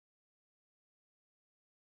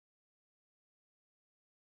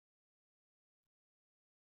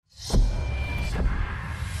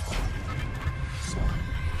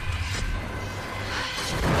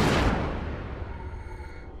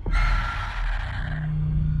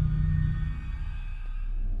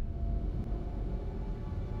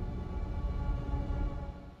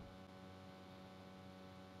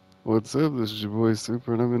What's up? This is your boy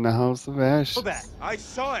Super, and I'm in the House of That Ashes. I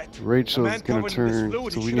saw it. The Rachel's man gonna covered in this turn,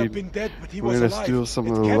 fluid, so he should have been dead, but he we're was gonna alive. steal some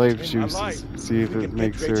of It the kept life him alive. juices. See If if we it can get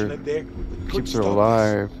makes Rachel her, in there, we could keeps her stop this.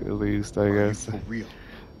 alive at least. I Are you guess for real?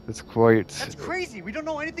 it's quite That's crazy. We don't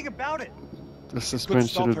know anything about it. a It could suspension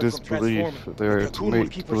stop of her from disbelief transforming. The there to cocoon will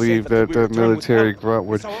make keep her safe believe until that we the return with military help. grunt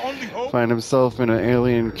would It's our only hope. find himself in an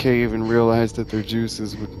alien cave and realize that their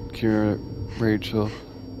juices would cure Rachel.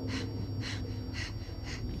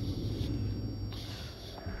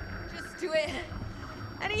 Just do it.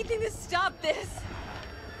 Anything to stop this.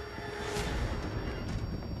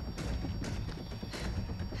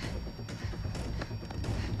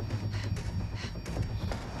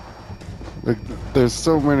 Like, there's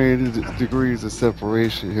so many degrees of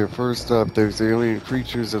separation here. First up, there's alien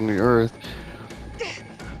creatures on the Earth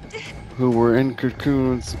who were in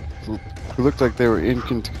cocoons, who looked like they were in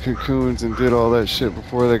cocoons and did all that shit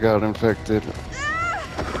before they got infected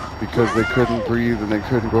because they couldn't breathe and they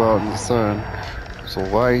couldn't go out in the sun. So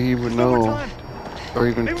why he would know or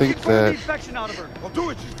even Maybe we think can burn the that infection out of her. I'll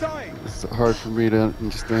do it, she's dying. is hard for me to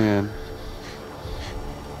understand.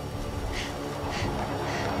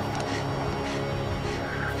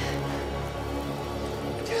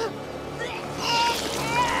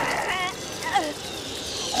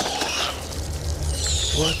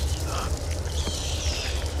 What?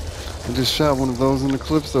 I just shot one of those in the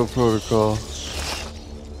Calypso protocol.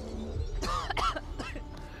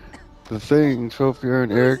 The thing, Trophy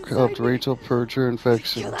and Eric helped Rachel purge her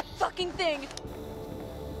infection. Kill that fucking thing.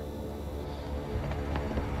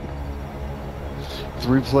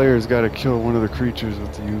 3 players gotta kill one of the creatures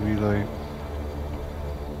with the UV light.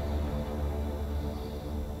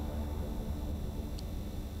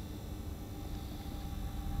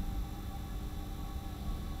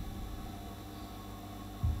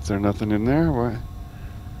 Is there nothing in there? What?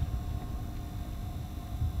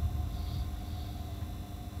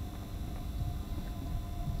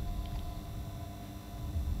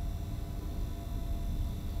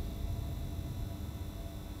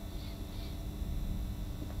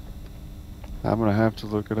 I'm gonna have to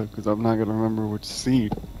look it up because I'm not gonna remember which scene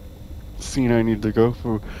I need to go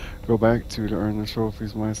back to earn the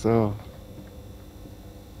trophies myself.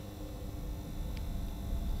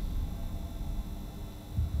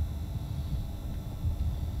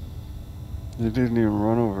 They didn't even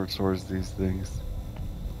run over towards these things.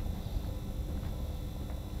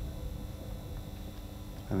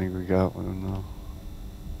 I think we got one though.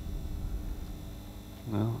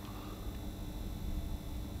 No.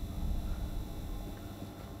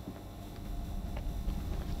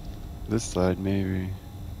 This side, maybe.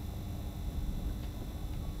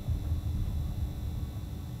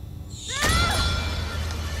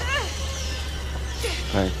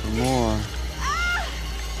 Back for more.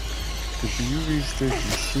 The UV stick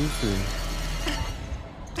is stupid.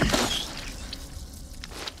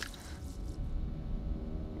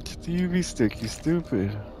 The UV stick, you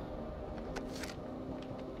stupid.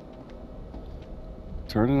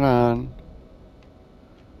 Turn it on.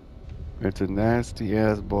 It's a nasty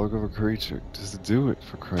ass bug of a creature. Just do it,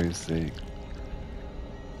 for Christ's sake.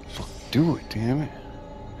 Fuck, do it, damn it.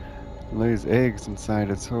 It lays eggs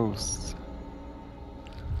inside its host.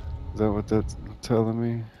 Is that what that's telling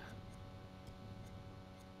me?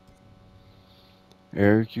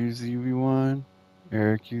 Eric used the UV wand.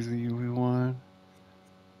 Eric used the UV wand.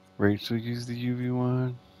 Rachel used the UV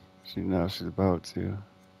wand. Now she's about to.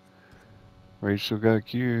 Rachel got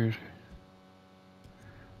cured.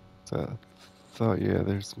 So I thought, yeah,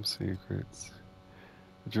 there's some secrets.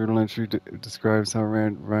 The journal entry describes how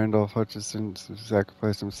Randolph Hutchison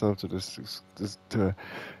sacrificed himself to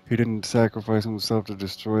he didn't sacrifice himself to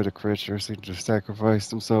destroy the creatures, he just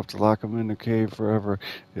sacrificed himself to lock them in the cave forever.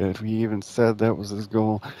 Yet he even said that was his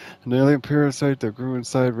goal. An alien parasite that grew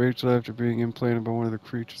inside Rachel after being implanted by one of the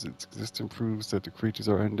creatures. Its existence proves that the creatures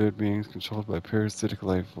are undead beings controlled by parasitic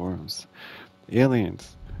life forms.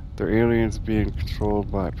 Aliens. They're aliens being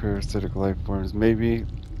controlled by parasitic life forms. Maybe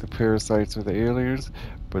the parasites are the aliens,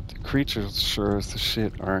 but the creatures sure as the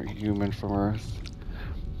shit aren't human from Earth.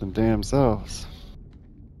 Them damn selves.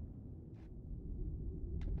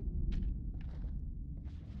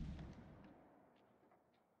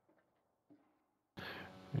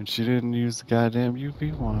 And she didn't use the goddamn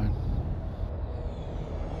UV wand.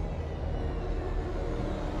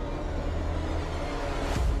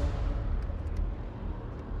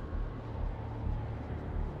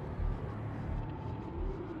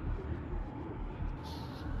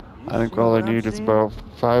 I think all I need is about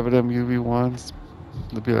 5 of them UV wands.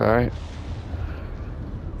 They'll be alright.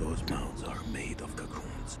 Those mounds are made of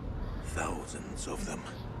cocoons. Thousands of them.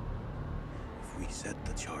 If we set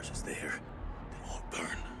the charge charges there, they'll all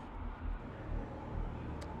burn.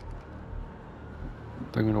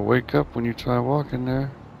 They're gonna wake up when you try walking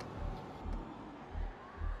there.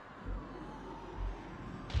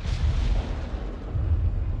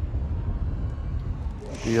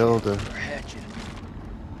 The elder. They're hatching.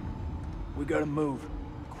 We gotta move.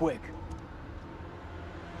 Quick.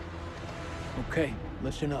 Okay,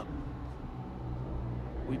 listen up.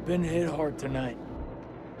 We've been hit hard tonight.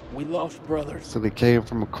 We lost brothers. So they came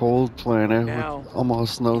from a cold planet Now, with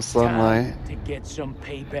almost no it's sunlight, time to get some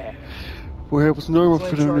payback. where it was normal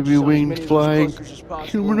for them to be winged, flying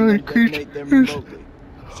humanoid creatures.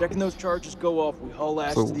 Second those charges go off, we haul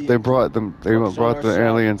ass So to the they engine. brought them. They Focus on brought our the side.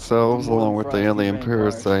 alien selves Do more along than with the fry a few alien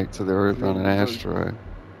vampires. parasite to the Earth on an Great. asteroid.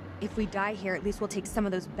 If we die here, at least we'll take some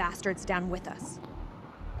of those bastards down with us.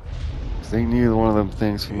 They knew one of them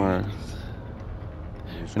things from Earth.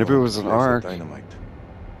 And if it was an ark, and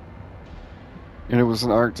it was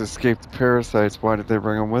an ark to escape the parasites, why did they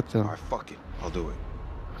bring them with them? Alright, fuck it. I'll do it.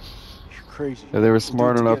 You're crazy. If they were We'll do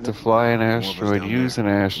smart it enough to together. fly an More of us asteroid, down use there,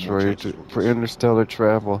 an the more asteroid chances we'll for get. interstellar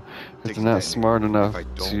travel, if Take they're it not that, smart Nick. enough If I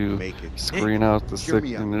don't to make it, screen Nick, out the hear sick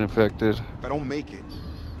me out. and infected. If I don't make it,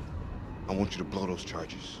 I want you to blow those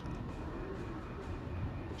charges.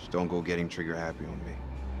 Just don't go getting trigger happy on me.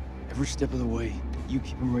 Every step of the way, you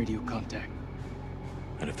keep in radio contact.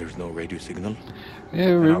 And if there's no radio signal,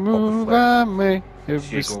 Every I'll pop a move flag. I make,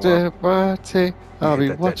 every Shake 'em step I take, I'll hit be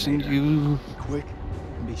that watching detonator. you. Be quick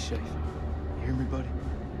and be safe. You hear me, buddy?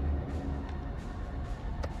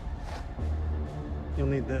 You'll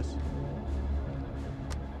need this.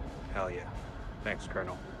 Hell yeah. Thanks,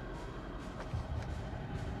 Colonel.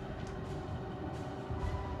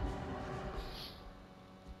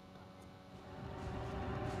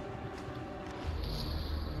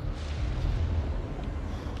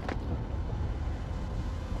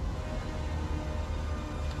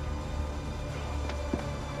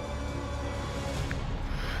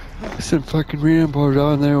 Send fucking Rambo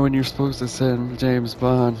down there when you're supposed to send James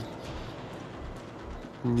Bond.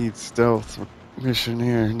 You need stealth mission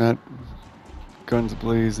here, not guns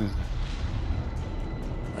blazing.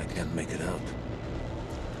 I can't make it out.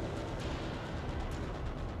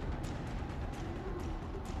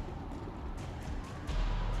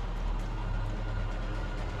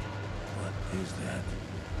 What is that?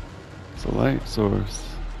 It's a light source.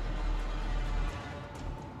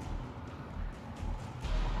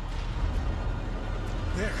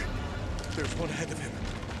 There's one ahead of him.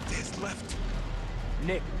 To his left.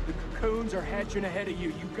 Nick, the cocoons are hatching ahead of you.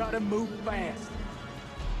 You gotta move fast.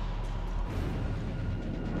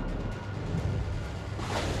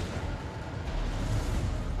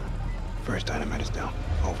 First dynamite is down.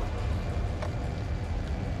 Over.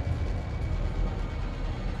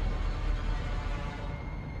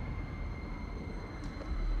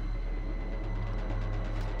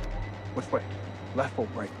 Which way? Left or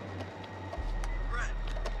right?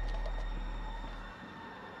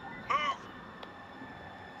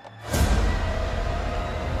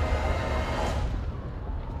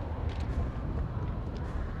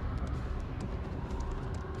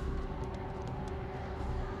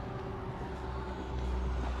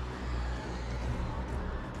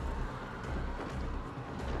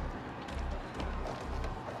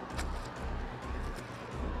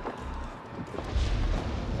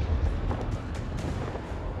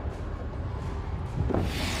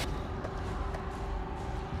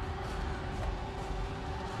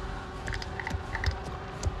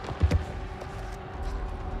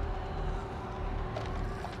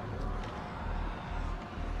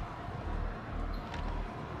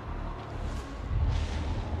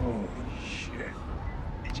 Holy shit.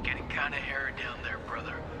 It's getting kinda hairy down there,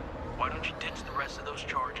 brother. Why don't you ditch the rest of those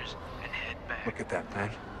charges and head back? Look at that, man.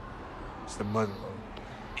 It's the mother lode.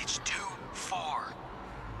 It's too far.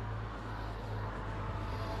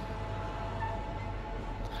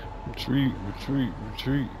 Retreat, retreat,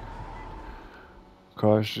 retreat.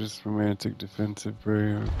 Cautious, romantic, defensive,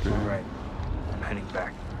 prayer. Okay. All right. I'm heading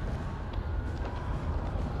back.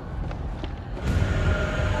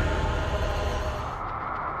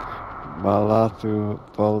 Malathu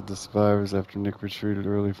followed the survivors after Nick retreated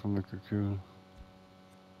early from the cocoon.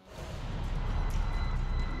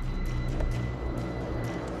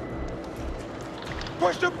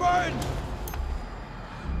 Push the button!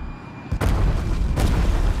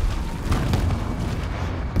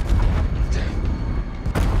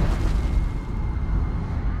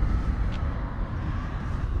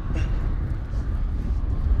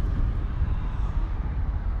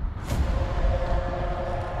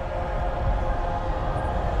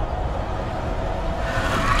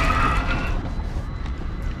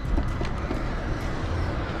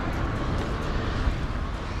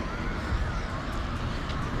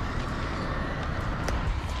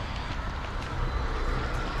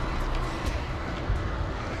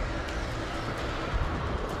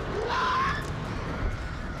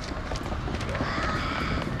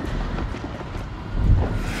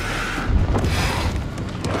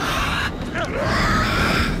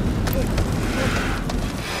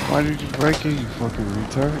 Why did you break it, you fucking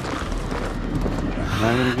retard? I'm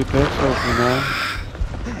not gonna get that trophy now.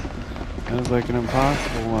 That was like an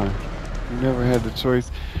impossible one. We never had the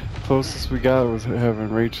choice. Closest we got was having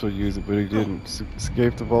Rachel use it, but he didn't.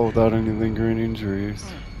 Escaped the vault without any lingering injuries.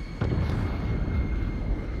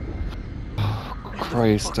 Oh,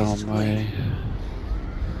 Christ almighty.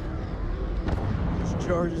 Those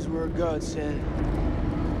charges were a godsend.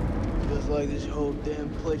 Feels like this whole damn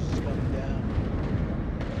place is coming down.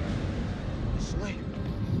 Salim,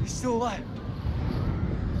 he's still alive.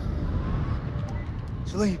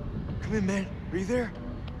 Salim, come in, man. Are you there?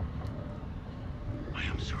 I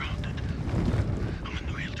am surrounded. I'm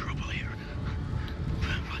in real trouble here.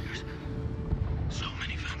 Vampires. So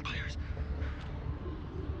many vampires.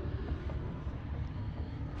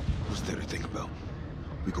 What's there to think about?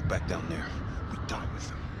 We go back down there. We die with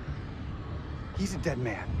them. He's a dead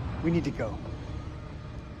man. We need to go.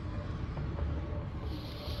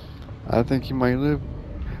 I think he might live.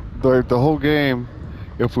 The whole game,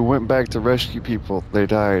 if we went back to rescue people, they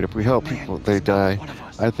died. If we help Man, people, he's they not die. one of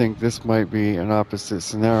us. I think this might be an opposite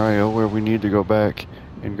scenario where we need to go back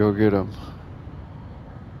and go get them.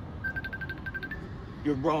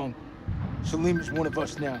 You're wrong. Salim is one of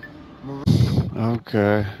us now.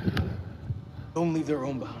 Okay. Don't leave their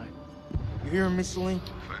own behind. You hear me, Salim?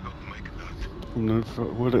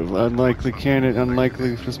 What an unlikely candidate,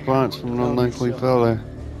 unlikely response from an unlikely fella.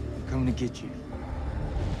 I'm coming to get you.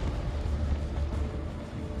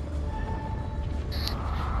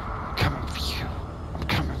 I'm coming for you. I'm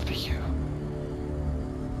coming for you.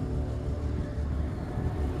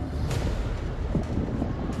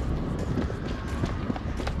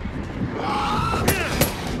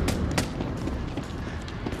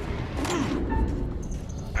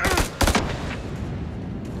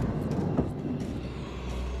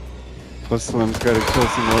 Plus Slim's got to kill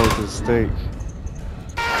some more with his steak.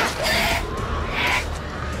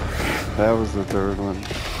 That was the third one.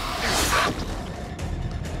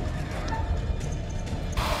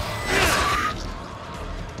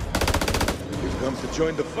 You've come to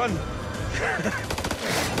join the fun.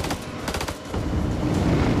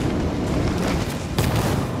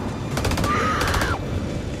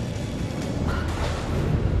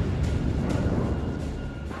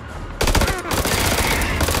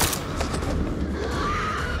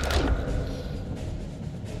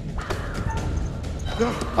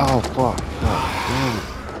 Oh fuck. Oh,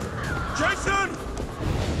 Jason!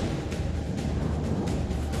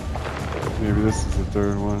 damn it. Maybe this is the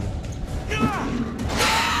third one.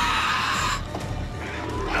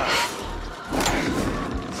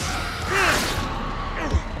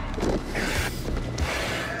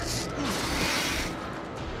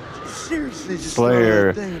 Seriously, just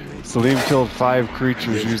Slayer. throw that thing at me. Salim killed 5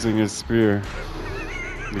 creatures using his spear.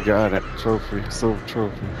 You got it. Trophy. Silver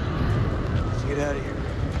trophy. Let's get out of here.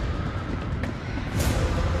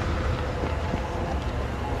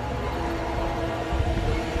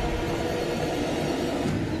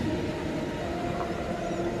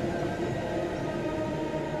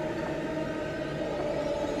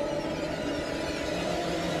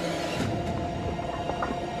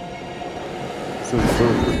 So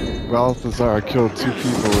Balthazar killed 2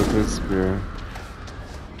 people with his spear.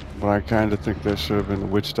 But I kind of think that should have been the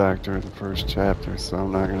witch doctor in the first chapter, so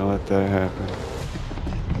I'm not going to let that happen.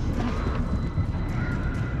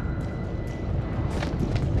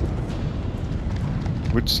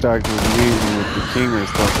 Witch doctor was meeting with the king or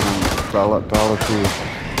something. Balatu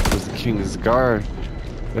was the king's guard.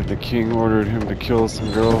 That the king ordered him to kill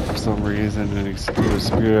some girl for some reason, and he threw a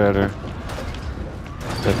spear at her.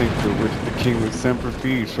 I think the king with Semper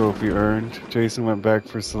Fi trophy earned. Jason went back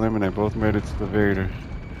for Salim, and they both made it to the Vader.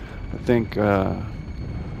 I think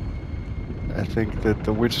that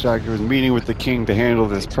the witch doctor was meeting with the king to handle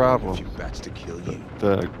this problem, Few bats to kill you.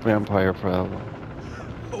 the vampire problem.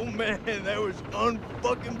 Oh man, that was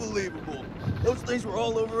unfucking believable. Those things were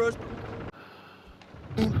all over us.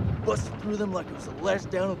 Busted through them like it was the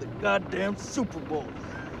last down of the goddamn Super Bowl.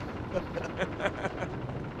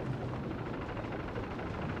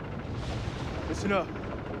 Listen up.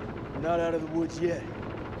 We're not out of the woods yet.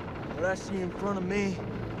 What I see in front of me,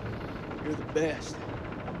 you're the best.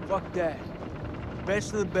 Fuck that.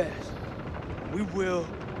 Best of the best. We will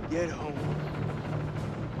get home.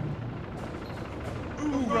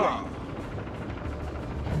 Hoorah!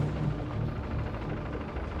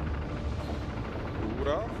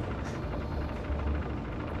 Hoorah!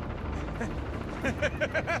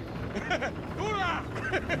 Hoorah!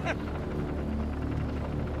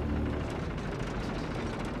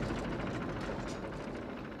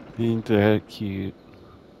 Ain't that cute?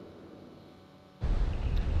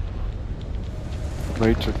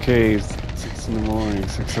 Rachel K's 6 in the morning,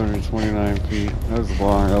 629 feet. That was a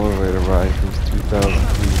long elevator ride. It was 2,000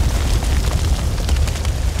 feet.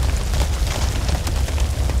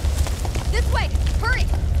 This way! Hurry!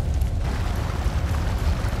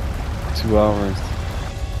 2 hours,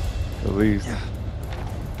 at least.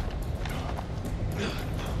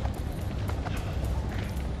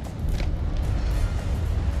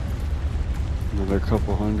 Another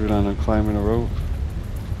couple hundred on a climbing a rope.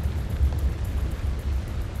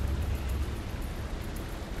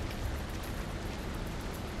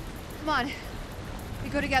 Come on. We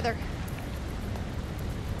go together.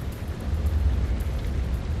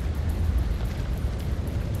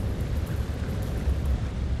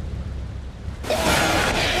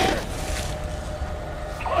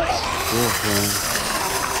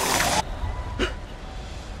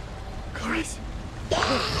 Clarice!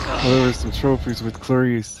 Oh, there were some trophies with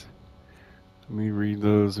Clarice. Let me read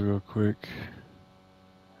those real quick.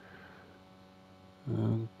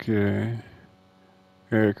 Okay.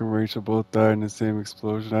 Eric and Rachel both died in the same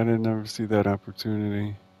explosion. I didn't ever see that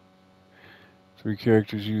opportunity. 3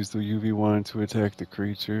 characters used the UV wand to attack the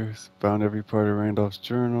creatures. Found every part of Randolph's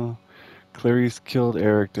journal. Clarice killed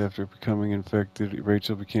Eric after becoming infected.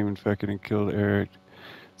 Rachel became infected and killed Eric.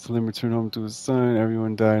 Slim returned home to his son.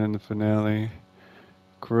 Everyone died in the finale.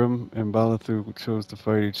 Karim and Balathu chose to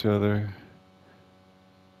fight each other.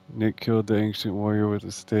 Nick killed the ancient warrior with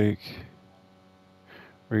a stake.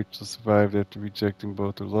 Rachel survived after rejecting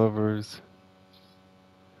both her lovers.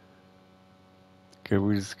 Okay,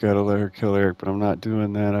 we just gotta let her kill Eric, but I'm not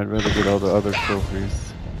doing that. I'd rather get all the other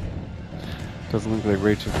trophies. Doesn't look like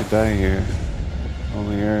Rachel could die here.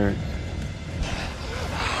 Only Eric.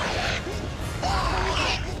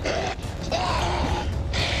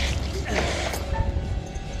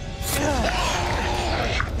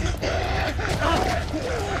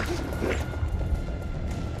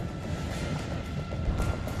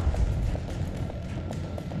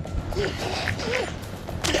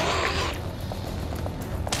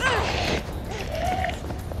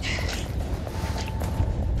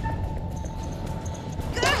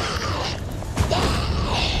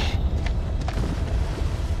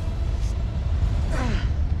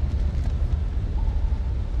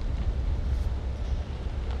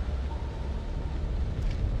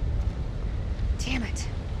 Damn it.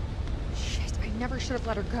 Shit, I never should have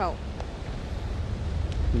let her go.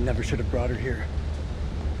 You never should have brought her here.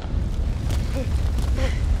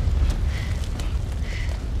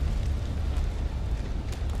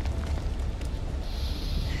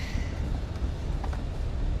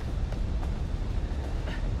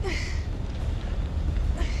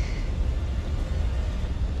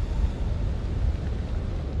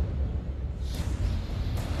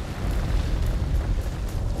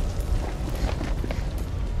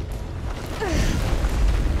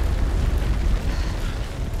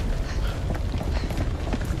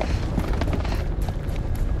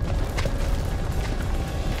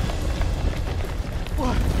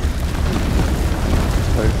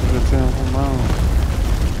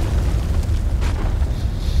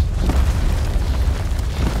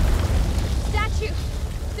 Statue!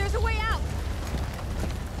 There's a way out!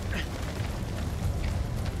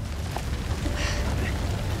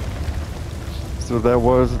 So that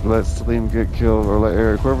was let Salim get killed, or let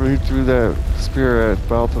Eric. Whoever he threw that spear at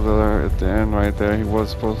Balthazar at the end right there, he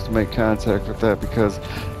was supposed to make contact with that because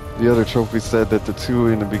the other trophy said that the two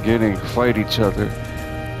in the beginning fight each other.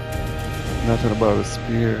 Nothing about a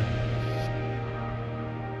spear.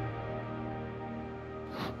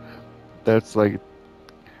 That's like,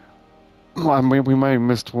 I mean, we might have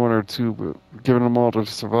missed 1 or 2, but giving them all to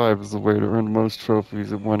survive is the way to earn the most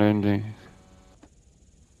trophies at one ending.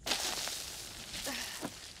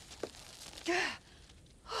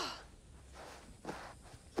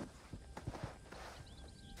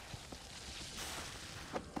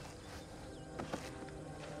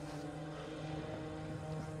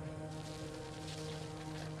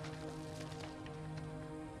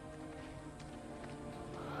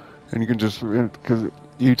 And you can just, because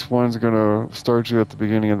each one's gonna start you at the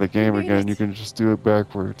beginning of the game made again, it. you can just do it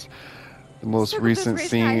backwards. The most Circle those recent raised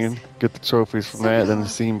scene, knives. get the trophies from that, then the Circle.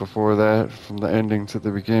 scene before that, from the ending to the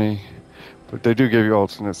beginning. But they do give you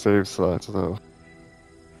alternate save slots, though.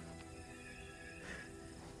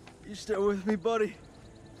 You still with me, buddy?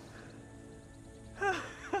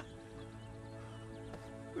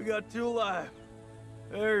 We got 2 alive.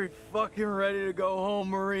 Very fucking ready to go home,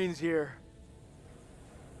 Marines here.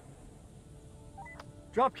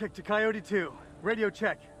 Dropkick to Coyote 2. Radio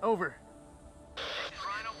check. Over.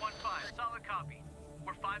 Rhino 1-5, solid copy.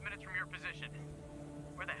 We're 5 minutes from your position.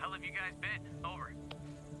 Where the hell have you guys been? Over.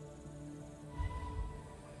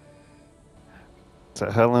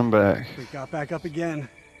 To hell and back. We got back up again.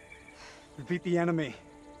 We beat the enemy.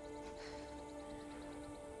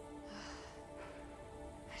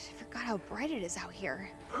 I forgot how bright it is out here.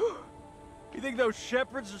 You think those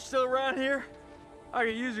shepherds are still around here? I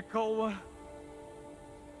could use a cold one.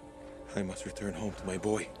 I must return home to my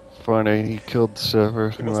boy. Funny, he killed the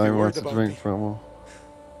shepherd He who must be I wants worried to about drink me. from him.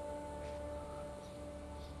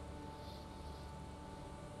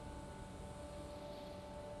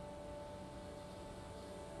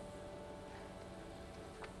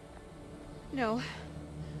 No,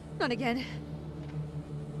 not again.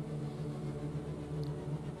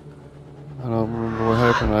 I don't remember what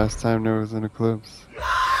happened last time there was an eclipse.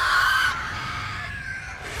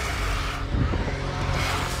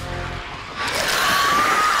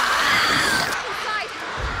 Inside!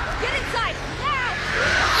 Get inside! Now!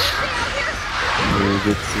 Stay out here! We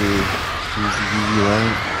get to use the UV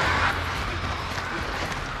light.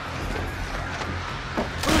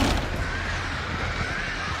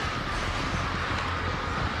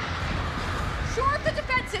 Shore up the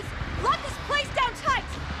defenses! Lock this place down tight!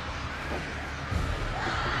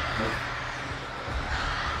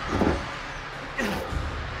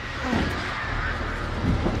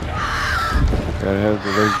 Gotta have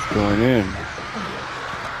the legs going in.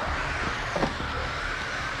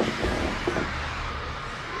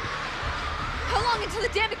 How long until the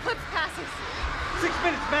damn eclipse passes? 6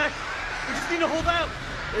 minutes, Mac. We just need to hold out.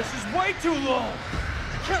 This is way too long.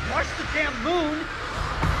 You can't rush the damn moon.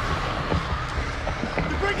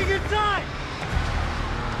 They're breaking inside.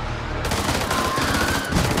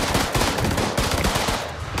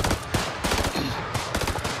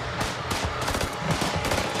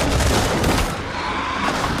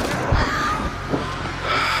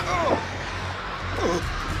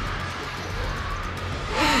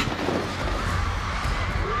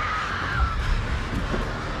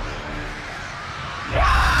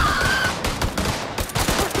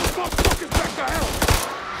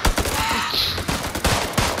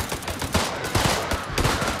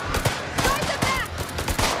 Start them back!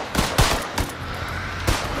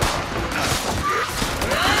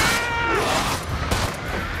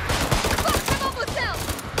 Fuck, I'm almost down!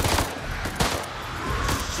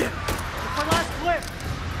 Shit. It's my last clip.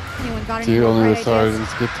 Anyone got any See, more only the bright ideas?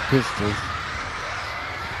 sergeants get the pistols.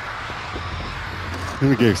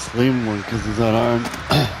 We gave Slim one because he's unarmed.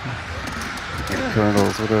 The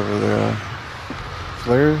colonels, whatever they are.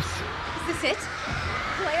 Flares? Is this it?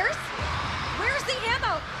 Flares? Where's the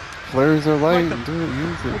ammo? Flares are light. them. Do it,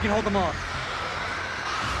 use We it. can hold them off.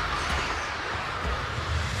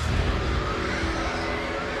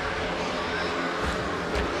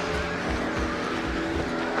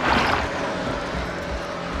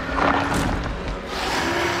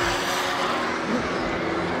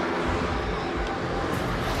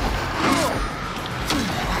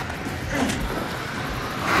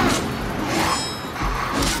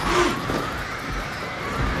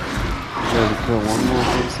 Gotta kill one more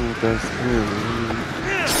person with that spear.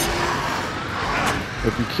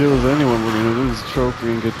 If he kills anyone, we're gonna lose the trophy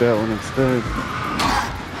and get that one instead.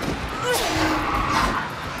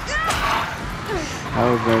 How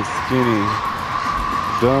is that skinny,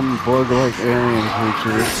 dumb, bug-like alien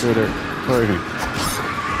creature good at fighting?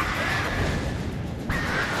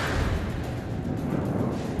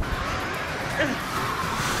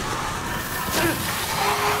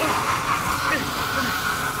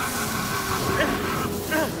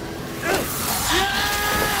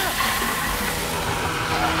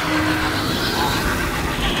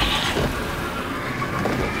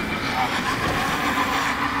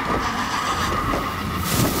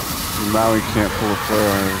 Now he can't pull a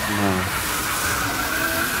flare on his mouth.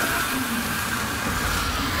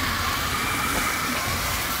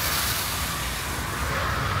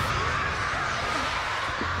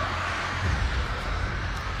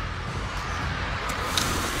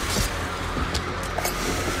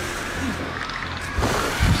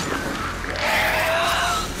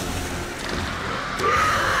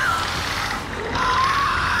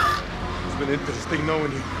 It's been interesting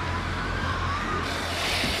knowing you.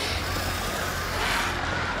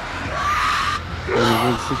 Only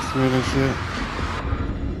been 6 minutes yet.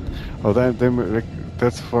 Oh,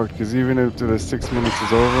 that's fucked. Because even after the 6 minutes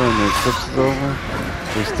is over and the eclipse is over,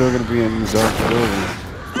 they're still gonna be in the dark building.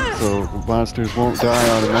 So the monsters won't die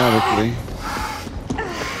automatically.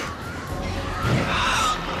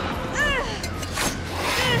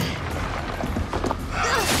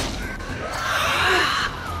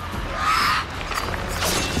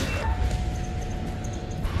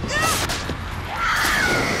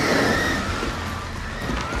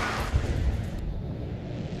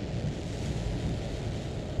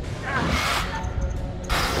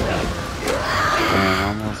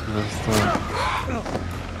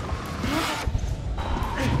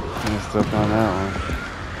 messed up on that one.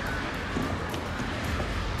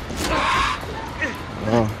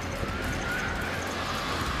 Oh.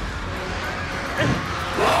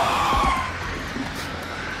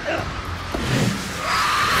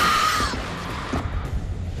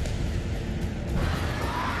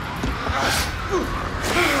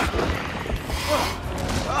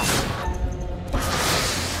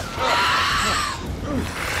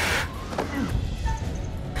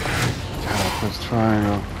 God, this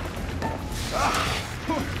triangle.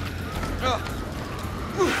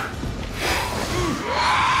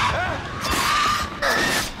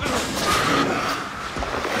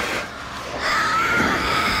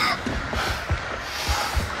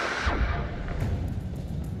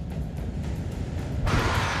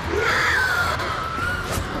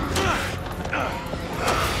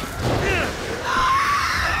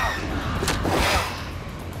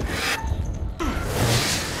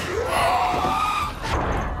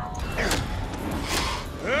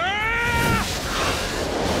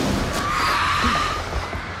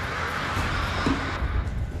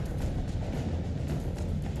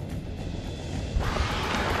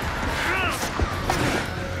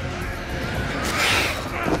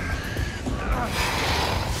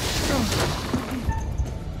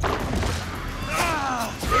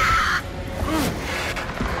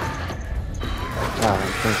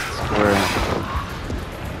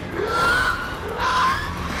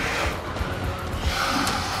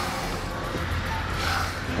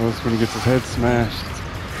 Oh, that's when he gets his head smashed.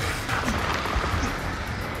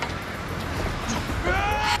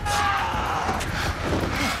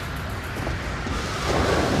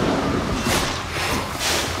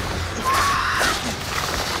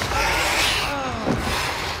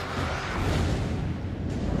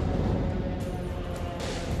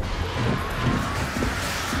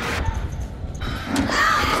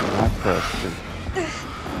 Not pressed it.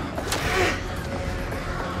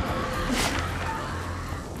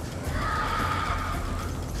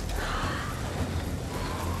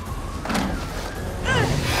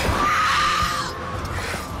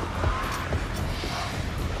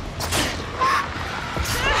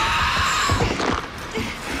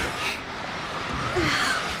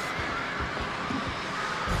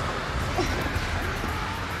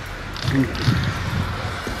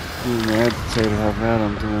 I'd say to have that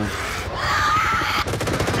I'm doing.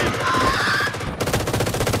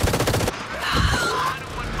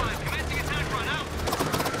 Commencing attack run out.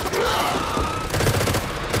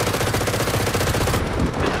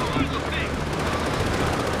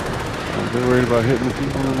 I'm a bit worried about hitting the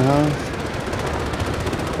people in the house.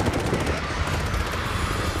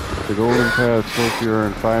 The Golden Path trophy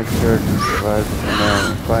earned 5 characters survived the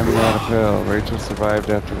finale. Climbing out of hell, Rachel survived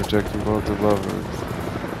after rejecting both her lovers.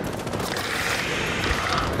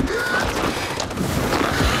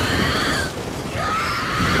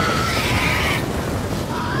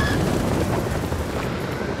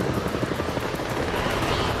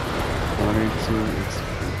 It's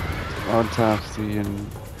autopsy and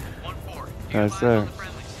 1-4. that's that.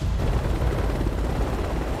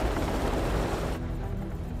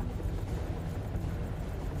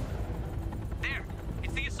 There,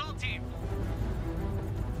 it's the assault team.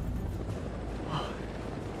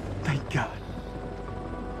 Thank God.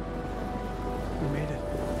 We made it.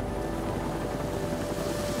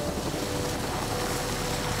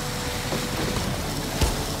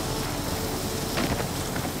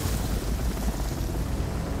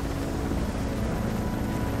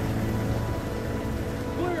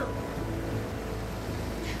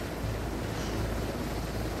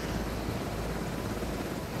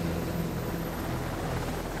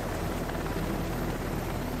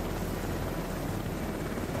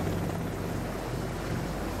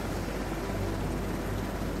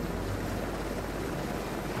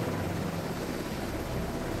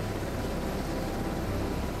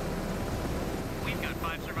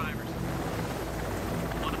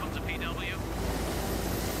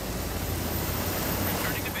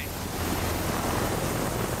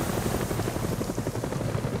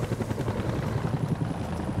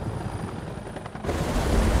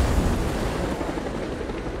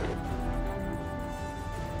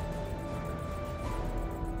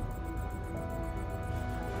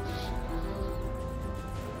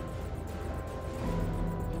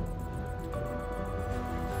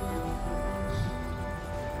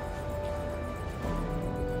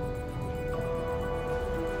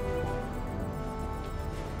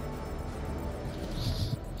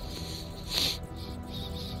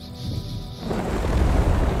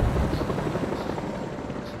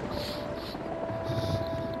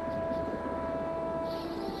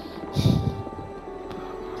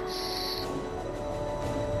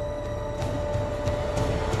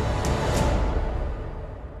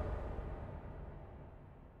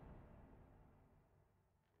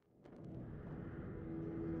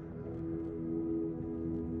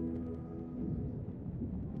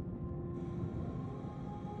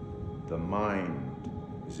 mind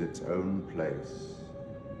is its own place,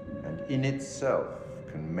 and in itself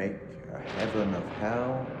can make a heaven of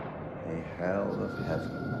hell a hell of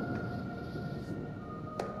heaven.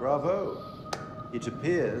 Bravo! It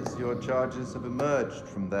appears your charges have emerged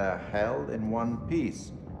from their hell in one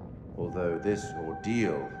piece, although this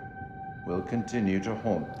ordeal will continue to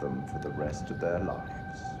haunt them for the rest of their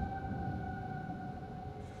lives.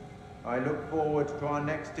 I look forward to our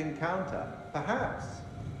next encounter. Perhaps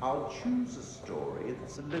I'll choose a story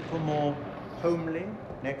that's a little more homely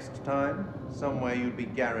next time, somewhere you'll be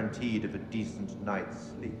guaranteed of a decent night's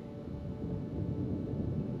sleep.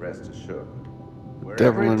 Rest assured, wherever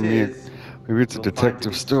Devil it in me. is, Maybe it's a you'll find it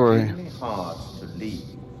detective story. extremely hard to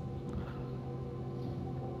leave.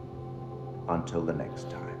 Until the next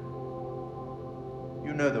time.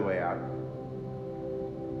 You know the way out.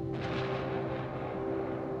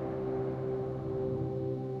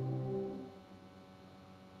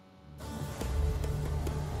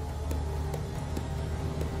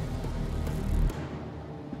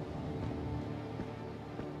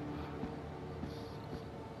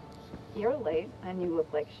 You're late, and you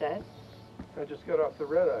look like shit. I just got off the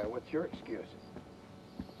red eye. What's your excuse?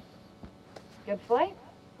 Good flight?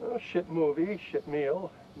 Oh, shit movie, shit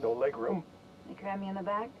meal, no leg room. They cram you in the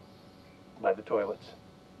back? By the toilets.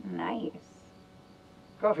 Nice.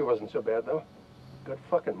 Coffee wasn't so bad, though. Good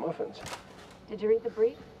fucking muffins. Did you read the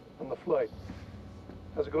brief? On the flight.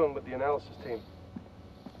 How's it going with the analysis team?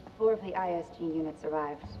 4 of the ISG units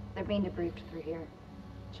survived. They're being debriefed through here.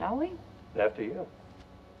 Shall we? After you.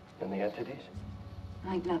 And the entities?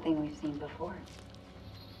 Like nothing we've seen before.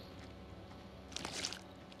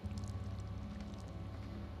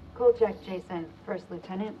 Kolchak Jason, First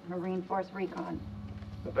Lieutenant, Marine Force Recon.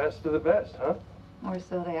 The best of the best, huh? Or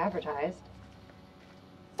so they advertised.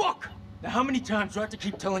 Fuck! Now how many times do I have to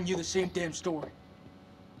keep telling you the same damn story?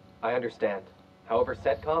 I understand. However,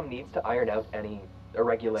 CENTCOM needs to iron out any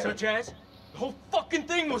irregularities. Such as? The whole fucking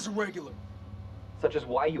thing was irregular. Such as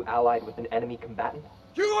why you allied with an enemy combatant?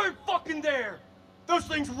 You weren't fucking there! Those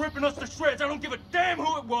things were ripping us to shreds. I don't give a damn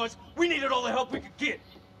who it was. We needed all the help we could get.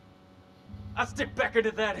 I stepped back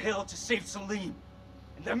into that hell to save Salim.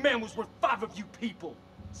 And that man was worth 5 of you people.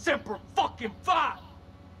 Semper fucking 5!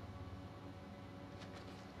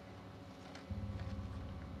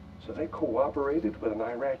 So they cooperated with an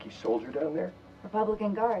Iraqi soldier down there?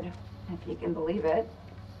 Republican Guard, if you can believe it.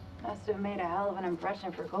 Must have made a hell of an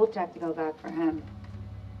impression for Kolchak to go back for him.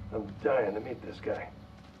 I'm dying to meet this guy.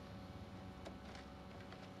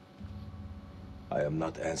 I am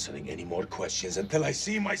not answering any more questions until I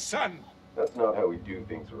see my son. That's not how we do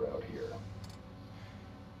things around here.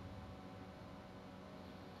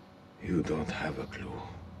 You don't have a clue.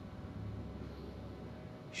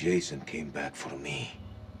 Jason came back for me.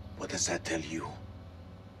 What does that tell you?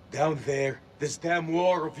 Down there, this damn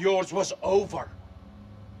war of yours was over.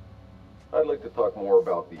 I'd like to talk more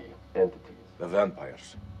about the entities. The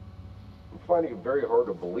vampires. I'm finding it very hard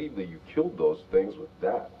to believe that you killed those things with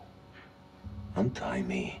that. Untie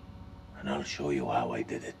me, and I'll show you how I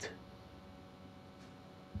did it.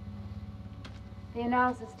 The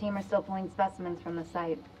analysis team are still pulling specimens from the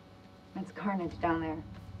site. It's carnage down there.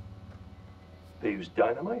 They used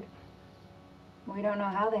dynamite? We don't know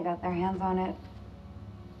how they got their hands on it.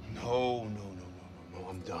 No,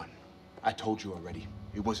 I'm done. I told you already.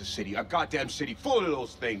 It was a city, a goddamn city full of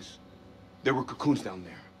those things. There were cocoons down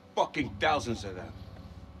there. Fucking thousands of them.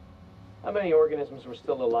 How many organisms were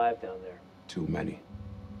still alive down there? Too many.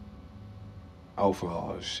 Oh, for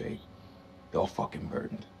Allah's sake. They're all fucking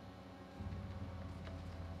burned.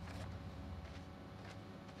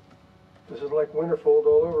 This is like Winterfold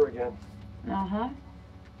all over again. Uh-huh.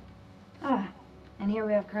 Ah, and here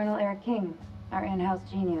we have Colonel Eric King, our in-house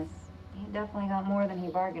genius. He definitely got more than he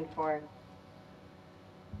bargained for.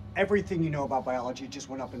 Everything you know about biology just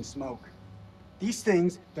went up in smoke. These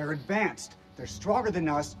things, they're advanced. They're stronger than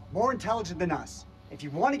us, more intelligent than us. If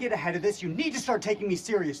you want to get ahead of this, you need to start taking me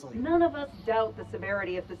seriously. None of us doubt the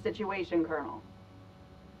severity of the situation, Colonel.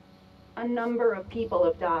 A number of people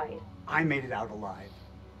have died. I made it out alive.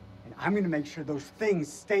 And I'm going to make sure those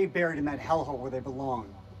things stay buried in that hellhole where they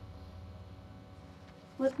belong.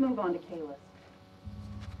 Let's move on to Kalis.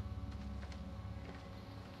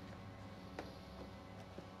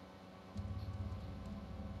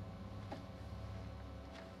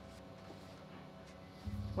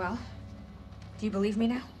 Well, do you believe me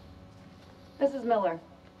now? This is Miller.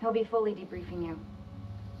 He'll be fully debriefing you.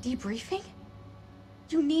 Debriefing?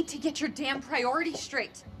 You need to get your damn priorities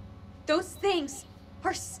straight. Those things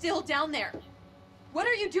are still down there. What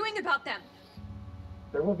are you doing about them?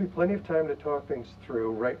 There will be plenty of time to talk things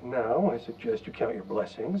through. Right now, I suggest you count your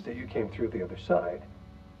blessings that you came through the other side.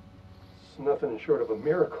 It's nothing short of a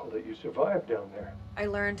miracle that you survived down there. I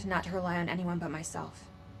learned not to rely on anyone but myself.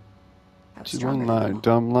 I was She stronger one than line, them.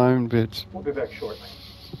 dumb line, bitch. We'll be back shortly.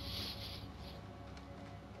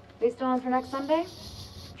 We still on for next Sunday?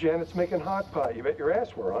 Janet's making hot pot. You bet your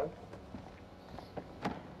ass we're on.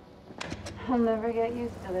 I'll never get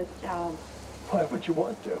used to this job. Why would you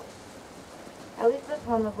want to? At least this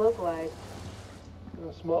one was localized.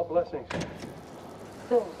 Small blessings.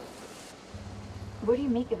 So, what do you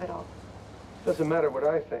make of it all? Doesn't matter what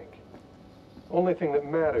I think. Only thing that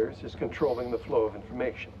matters is controlling the flow of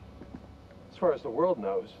information. As far as the world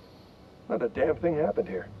knows, not a damn thing happened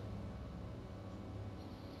here.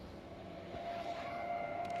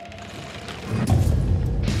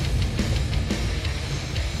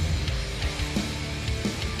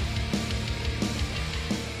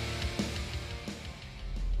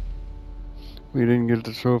 We didn't get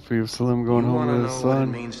the trophy of Slim going home with his You wanna know what it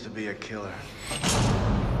son. means to be a killer?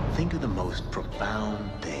 Think of the most profound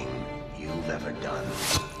thing you've ever done.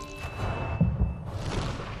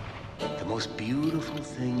 The most beautiful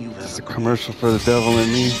thing you've ever It's a commercial for the devil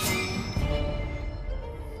in me.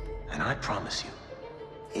 And I promise you,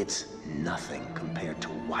 it's nothing compared to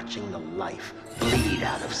watching the life bleed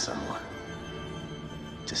out of someone.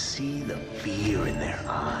 To see the fear in their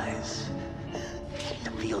eyes,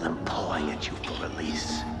 to feel them pawing at you for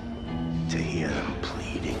release, to hear them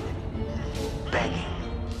pleading, begging.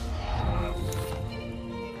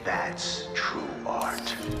 That's true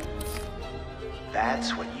art.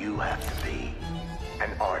 That's what you have to be,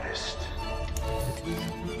 an artist.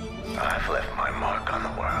 I've left my mark on the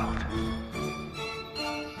world.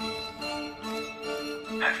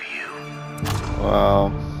 Have you?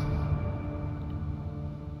 Wow.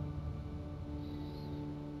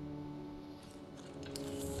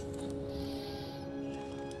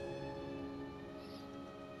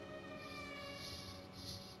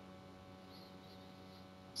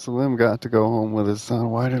 Slim got to go home with his son.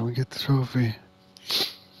 Why didn't we get the trophy?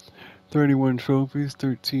 31 trophies,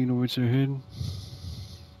 13 of which are hidden.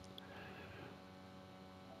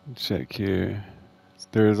 Check here.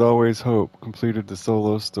 There is always hope. Completed the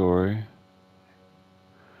solo story.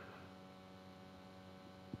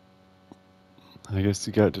 I guess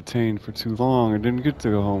he got detained for too long and didn't get to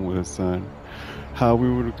go home with his son. How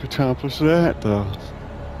we would have accomplished that, though.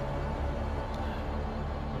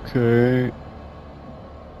 Okay.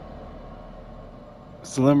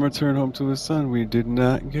 Slim returned home to his son. We did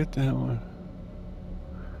not get that one.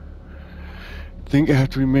 I think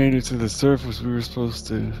after we made it to the surface, we were supposed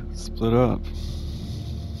to split up.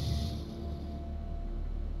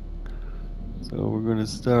 So we're gonna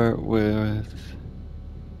start with.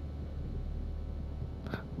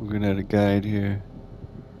 We're gonna add a guide here.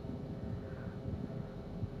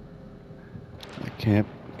 I can't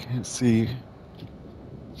see.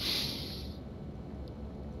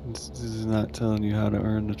 This is not telling you how to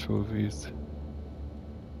earn the trophies.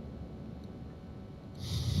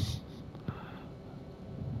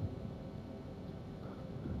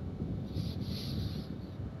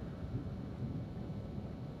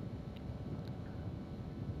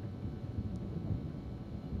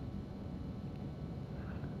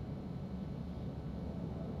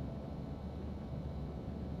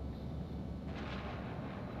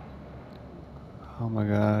 Oh my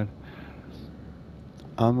god.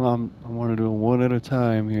 I want to do them one at a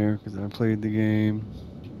time here because I played the game.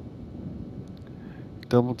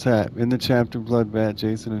 Double tap. In the chapter Bloodbath,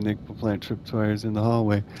 Jason and Nick will plant tripwires in the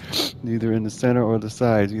hallway, neither in the center or the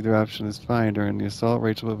sides. Either option is fine. During the assault,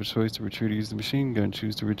 Rachel will have a choice to retreat or use the machine gun.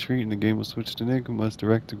 Choose to retreat, and the game will switch to Nick, who must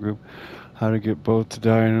direct the group how to get both to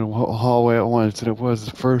die in a hallway at once. And it was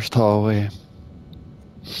the first hallway.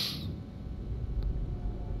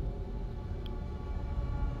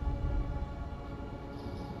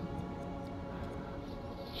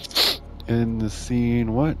 In the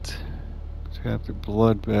scene, what? Chapter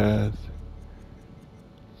Bloodbath.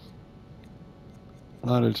 A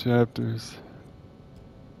lot of chapters.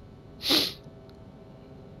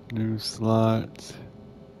 New slot.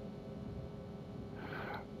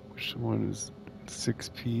 Which one is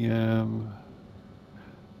 6 p.m.?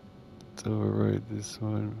 Let's overwrite this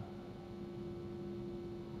one.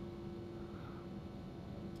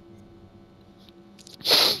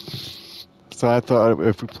 So I thought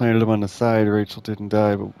if we planted him on the side, Rachel didn't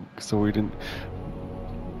die, but so we didn't.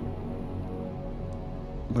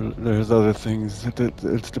 But there's other things that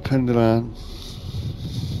it's dependent on.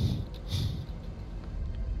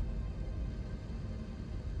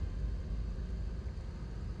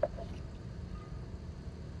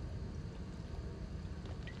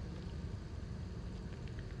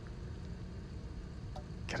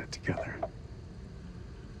 Get it together.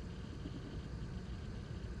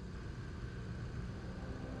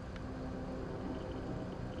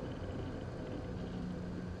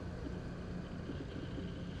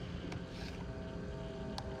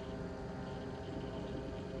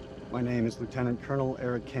 My name is Lieutenant Colonel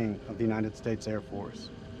Eric King of the United States Air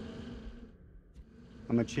Force.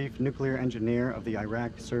 I'm a chief nuclear engineer of the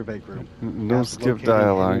Iraq Survey Group. No skip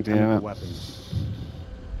dialogue, damn it. Weapons.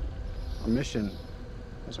 Our mission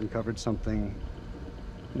has uncovered something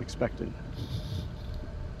unexpected.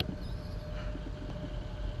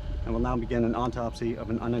 And will now begin an autopsy of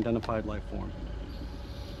an unidentified life form.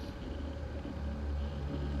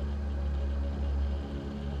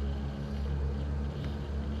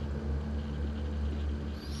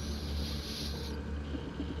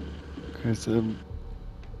 Okay, so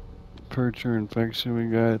Percher infection, we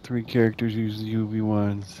got 3 characters using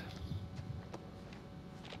UV1s.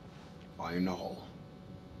 Fire in the hole.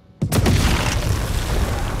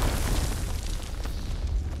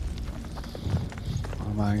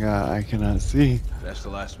 Oh my god, I cannot see. That's the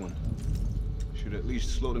last one. Should at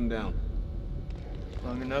least slow them down.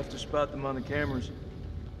 Long enough to spot them on the cameras.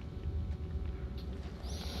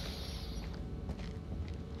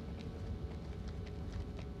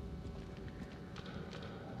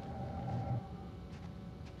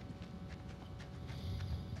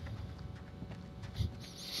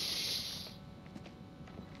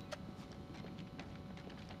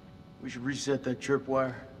 We should reset that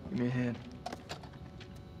tripwire. Give me a hand.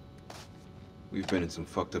 We've been in some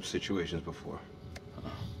fucked up situations before.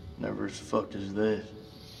 Never as fucked as this.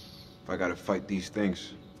 If I gotta fight these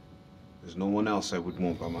things, there's no one else I would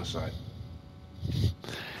want by my side.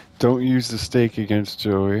 Don't use the stake against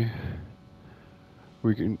Joey.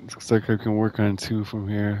 Looks like I can work on 2 from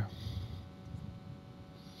here.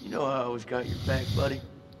 You know I always got your back, buddy.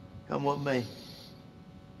 Come with me.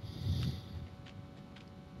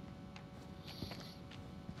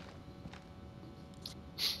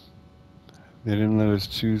 They didn't let us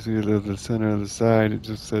choose either the center or the side, it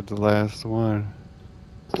just said the last one.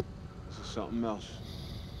 This is something else.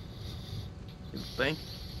 You think?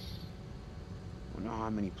 I don't know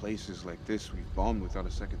how many places like this we've bombed without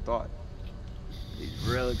a second thought. These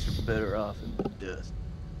relics are better off in dust.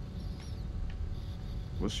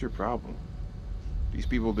 What's your problem? These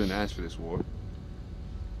people didn't ask for this war.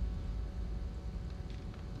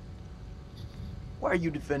 Why are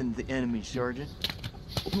you defending the enemy, Sergeant?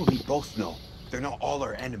 You and me both know they're not all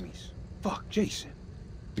our enemies. Fuck, Jason.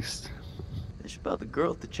 This about the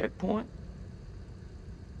girl at the checkpoint?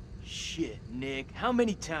 Shit, Nick. How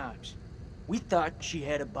many times? We thought she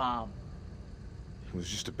had a bomb. It was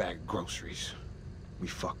just a bag of groceries. We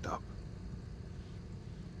fucked up.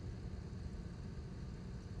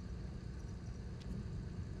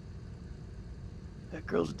 That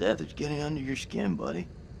girl's death is getting under your skin, buddy.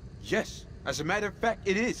 Yes, as a matter of fact,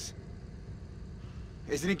 it is.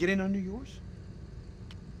 Isn't it getting under yours?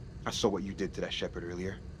 I saw what you did to that shepherd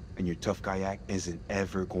earlier, and your tough guy act isn't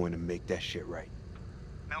ever going to make that shit right.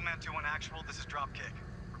 Mailman 2-1 actual, this is Dropkick.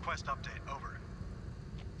 Request update, over.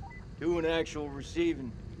 2-1 actual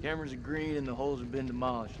receiving. Cameras are green and the holes have been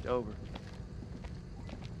demolished. Over.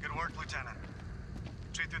 Good work, Lieutenant.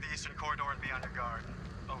 Retreat through the eastern corridor and be on your guard.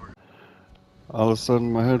 Over. All of a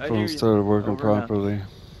sudden my headphones started working properly.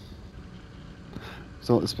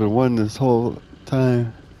 So it's been 1 this whole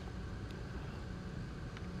time.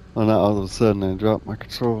 Well, not all of a sudden I dropped my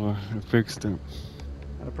controller and fixed it.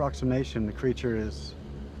 At approximation, the creature is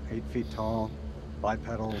 8 feet tall,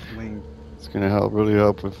 bipedal, winged. It's gonna really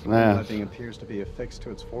help with FNAF. That thing appears to be affixed to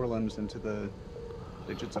its forelimbs into the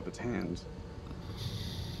digits of its hands.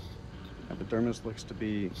 Epidermis looks to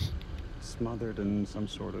be smothered in some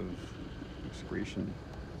sort of excretion.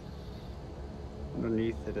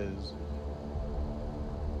 Underneath it is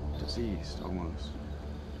diseased, almost.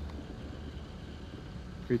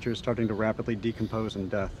 Creature is starting to rapidly decompose in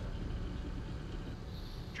death.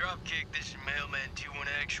 Dropkick, this is Mailman 2-1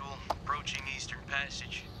 actual. Approaching Eastern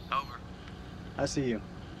Passage. Over. I see you.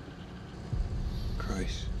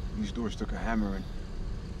 Christ, these doors took a hammering.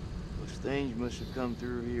 Those things must have come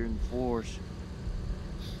through here in force.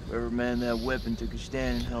 Whoever manned that weapon took a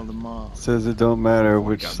stand and held them off. Says it don't matter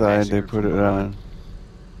which side they put it on.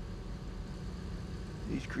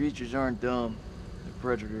 These creatures aren't dumb. They're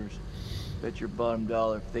predators. Bet your bottom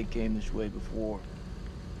dollar if they came this way before,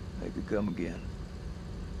 they could come again.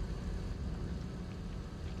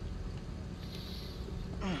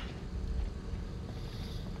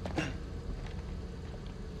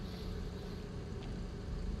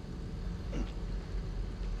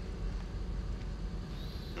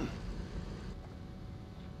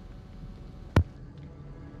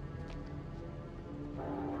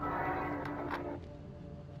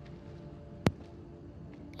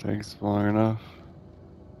 Takes long enough.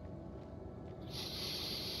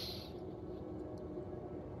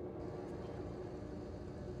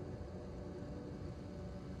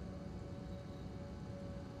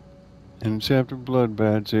 In chapter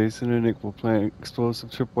Bloodbath, Jason and Nick will plant explosive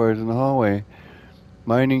tripwires in the hallway,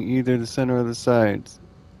 mining either the center or the sides.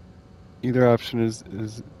 Either option is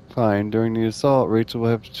fine. During the assault, Rachel will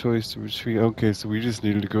have the choice to retreat. Okay, so we just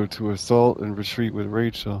needed to go to assault and retreat with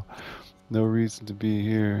Rachel. No reason to be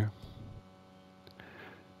here.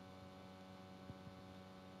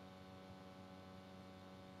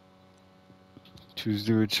 Choose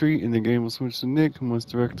to retreat, and the game will switch to Nick, who must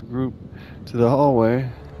direct the group to the hallway.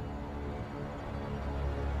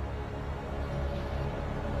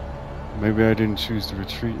 Maybe I didn't choose to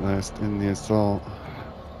retreat last in the assault.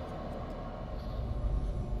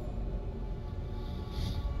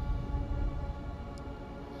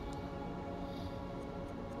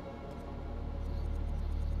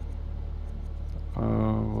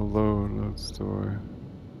 Load story.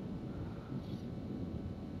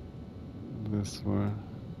 This one.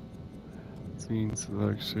 Scene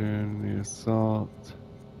selection, the assault.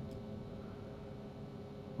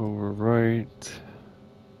 Overwrite.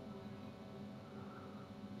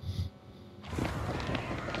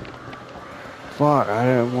 Fuck, I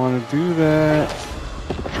didn't want to do that.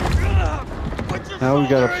 Now we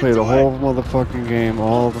gotta play the whole motherfucking game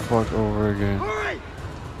all the fuck over again.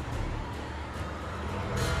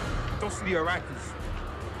 Those are the Iraqis.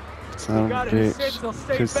 Son of a bitch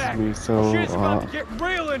pisses me so off. Get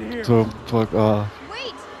real in here. So fuck off.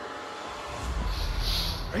 Wait!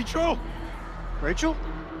 Rachel? Rachel?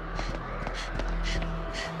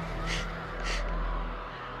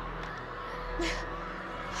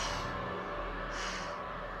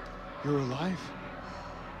 You're alive?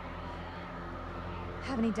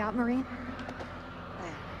 Have any doubt, Marine?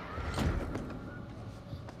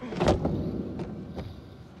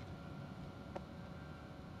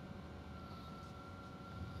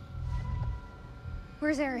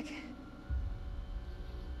 Where's Eric?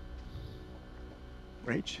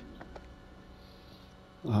 Rach?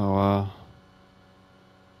 Oh wow.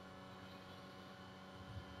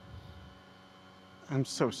 I'm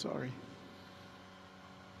so sorry.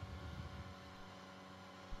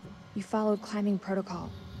 You followed climbing protocol.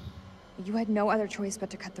 You had no other choice but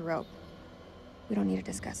to cut the rope. We don't need to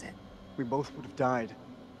discuss it. We both would have died.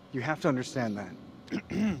 You have to understand that.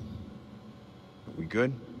 Are we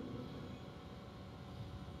good?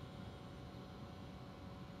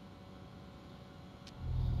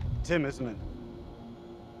 Tim, isn't it?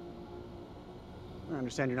 I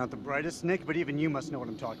understand you're not the brightest, Nick, but even you must know what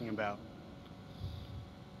I'm talking about.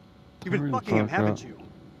 You've been fucking him, haven't you?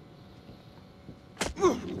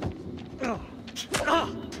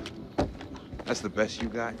 That's the best you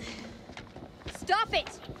got? Stop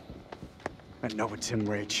it! I know it's him,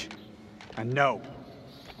 Rach. I know.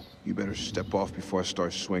 You better step off before I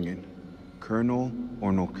start swinging. Colonel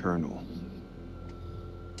or no colonel?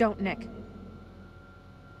 Don't, Nick.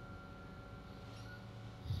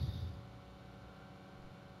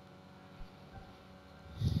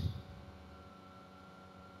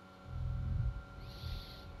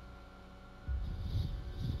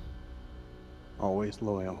 Always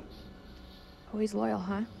loyal. Always loyal,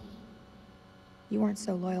 huh? You weren't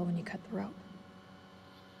so loyal when you cut the rope.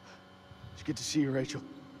 It's good to see you, Rachel.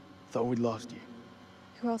 Thought we'd lost you.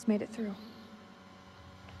 Who else made it through?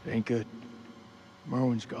 It ain't good.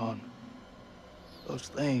 Merwin's gone. Those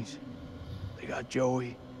things, they got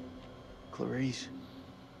Joey, Clarice.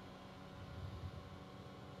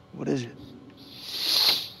 What is it?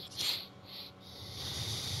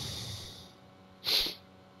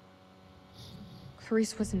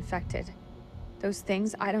 Clarice was infected. Those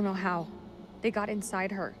things, I don't know how. They got inside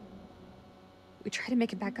her. We tried to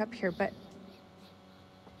make it back up here, but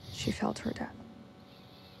she fell to her death.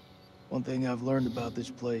 One thing I've learned about this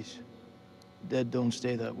place, dead don't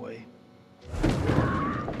stay that way. You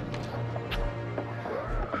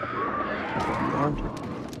armed?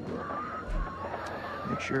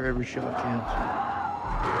 Make sure every shot counts.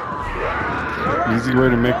 Easy way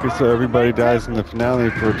to make it so everybody dies in the finale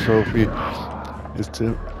for a trophy is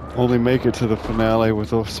to only make it to the finale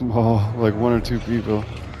with a small, like 1 or 2 people.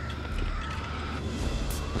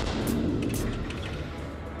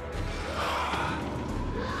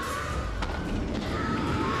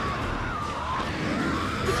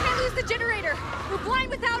 We can't lose the generator! We're blind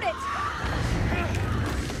without it!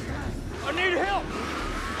 I need help!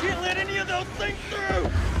 Can't let any of those things through!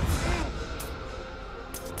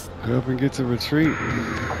 Go up and get to retreat.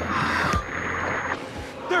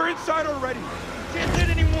 They're inside already! Can't let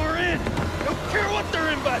any more in! Don't care what their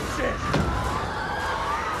invite says!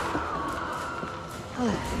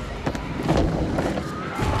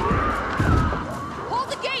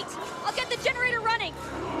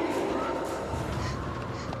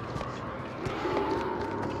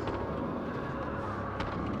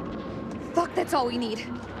 Fuck, that's all we need.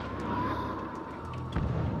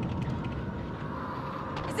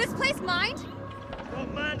 Is this place mined?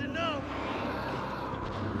 Don't mind to know.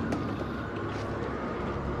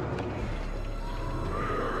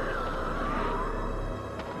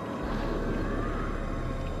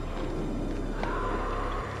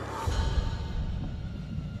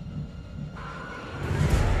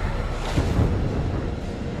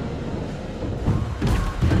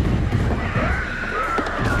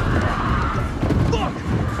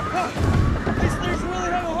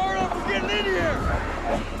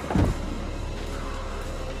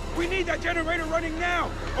 Generator running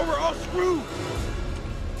now, or we're all screwed.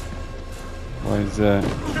 Why is that?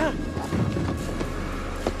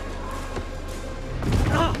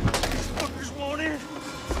 These fuckers won't in.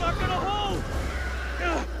 It's not gonna hold.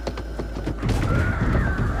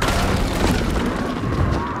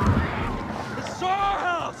 This is our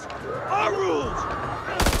house, our rules.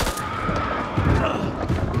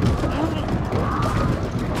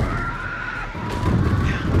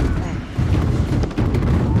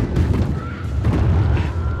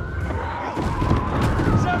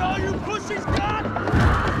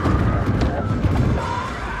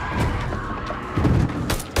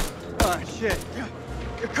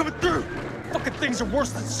 Things are worse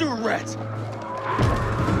than sewer rats.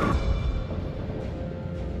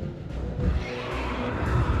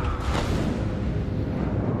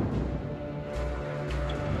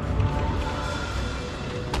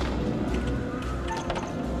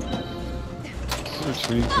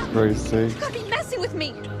 Jesus Christ's sake. You gotta be messing with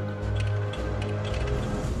me.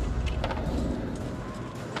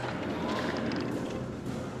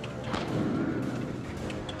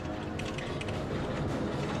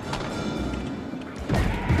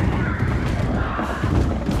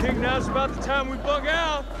 Now's about the time we bug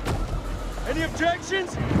out. Any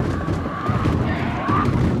objections?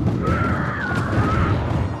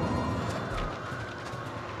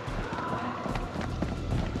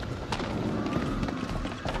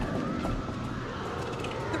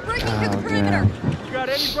 They're breaking through the perimeter. You got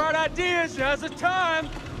any bright ideas? Now's the time.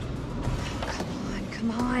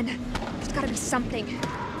 Come on. There's gotta be something.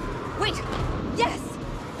 Wait! Yes!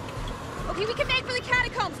 Okay, we can make for the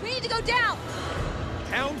catacombs. We need to go down.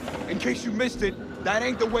 Town? In case you missed it, that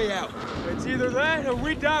ain't the way out. It's either that or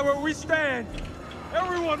we die where we stand.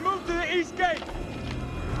 Everyone move to the east gate.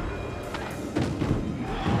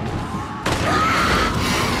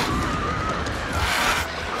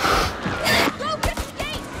 Go get the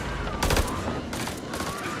gate!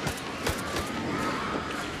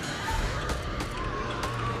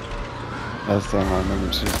 Last time I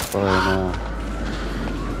remember she's fire now.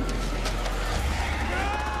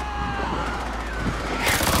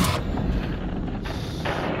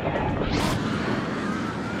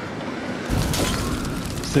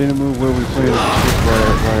 Say the move where we play the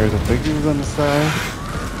wire. The figure was on the side.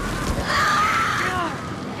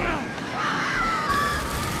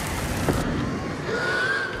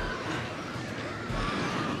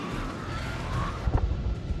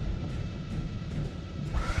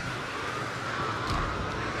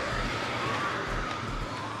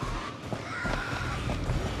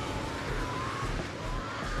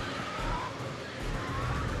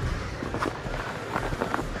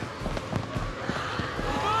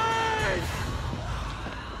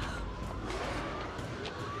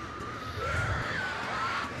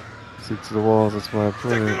 Stick to the walls, that's why I put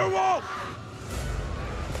Stick it. to the wall!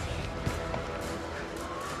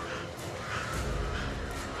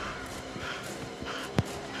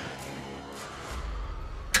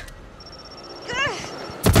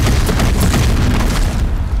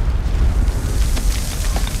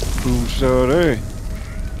 Boom shot, eh?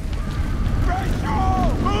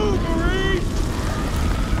 Rachel! Move, Marie!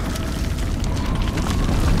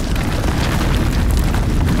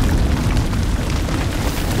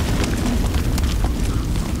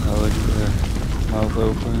 Mouth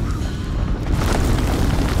open.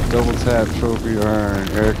 Double tap, trophy earned.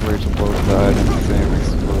 Eric and Rachel both died in the same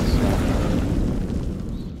explosion.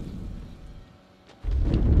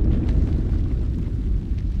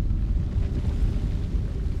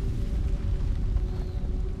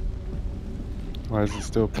 Why is he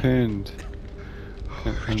still pinned?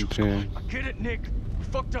 I get it, Nick. We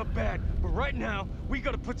fucked up bad, but right now we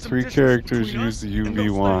gotta put some Three distance characters between use us the and those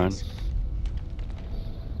UV wand. things.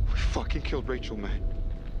 We fucking killed Rachel, man.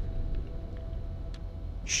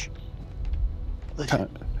 Shh. Listen.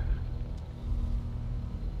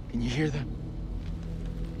 Can you hear them?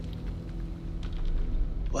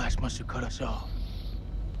 Blast must have cut us off.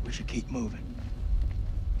 We should keep moving.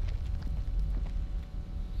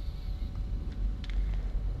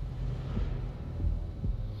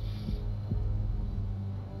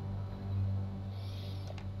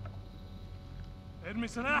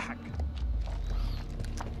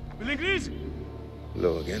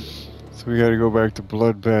 Hello again. So we gotta go back to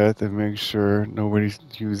Bloodbath and make sure nobody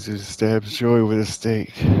stabs Joey with a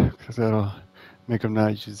stake. Because that'll make him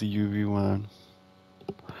not use the UV one.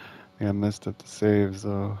 Yeah, I messed up the saves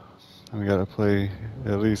though. We gotta play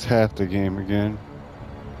at least half the game again.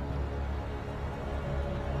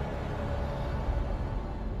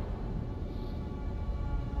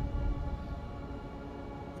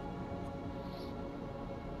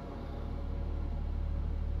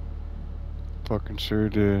 Fucking sure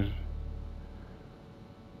did.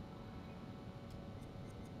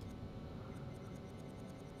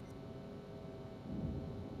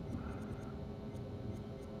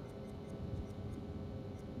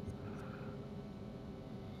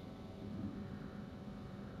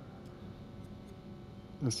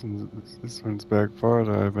 This one's back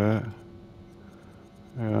farther, I bet.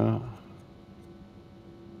 Yeah.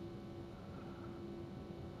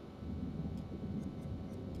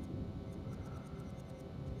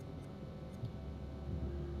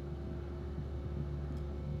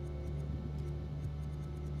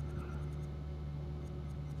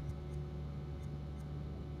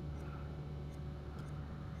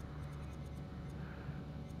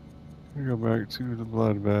 We go back to the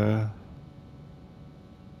Bloodbath.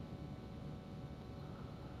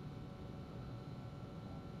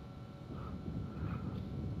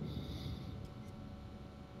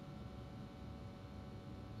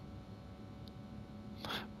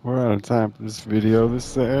 We're out of time for this video. This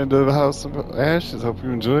is the end of House of Ashes. Hope you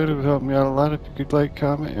enjoyed it. It would help me out a lot if you could like,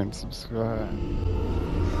 comment, and subscribe.